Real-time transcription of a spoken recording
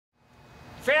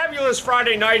Fabulous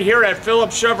Friday night here at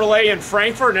Phillips Chevrolet in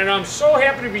Frankfort, and I'm so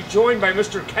happy to be joined by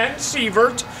Mr. Ken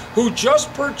Sievert, who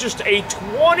just purchased a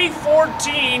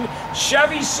 2014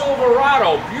 Chevy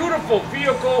Silverado. Beautiful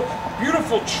vehicle,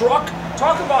 beautiful truck.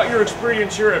 Talk about your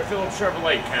experience here at Phillips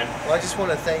Chevrolet, Ken. Well, I just want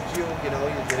to thank you. You know,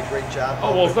 you did a great job.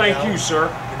 Oh, well, thank you, sir.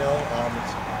 You know,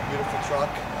 it's a beautiful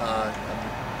truck. I'm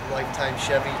a lifetime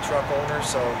Chevy truck owner,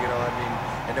 so, you know, I mean,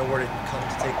 I know where to come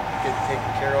to get taken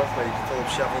care of by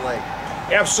Phillips Chevrolet.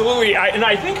 Absolutely, and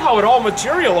I think how it all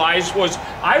materialized was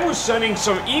I was sending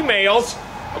some emails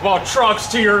about trucks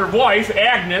to your wife,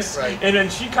 Agnes, right. And then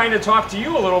she kind of talked to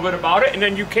you a little bit about it, and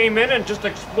then you came in and just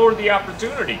explored the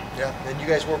opportunity. Yeah, and you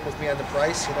guys work with me on the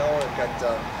price, you know, I've got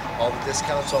all the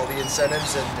discounts, all the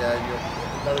incentives, and you're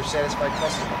another satisfied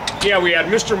customer. Yeah, we had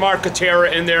Mr.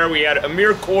 Markatera in there, we had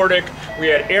Amir Kordick, we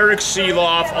had Eric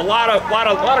Seeloff, a lot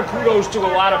of kudos to a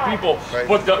lot of people, right.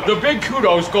 But the big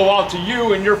kudos go out to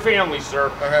you and your family, sir.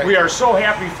 Right. We are so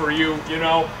happy for you, you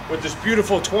know, with this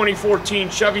beautiful 2014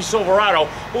 Chevy Silverado.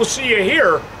 We'll see you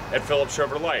here at Phillips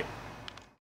Chevrolet.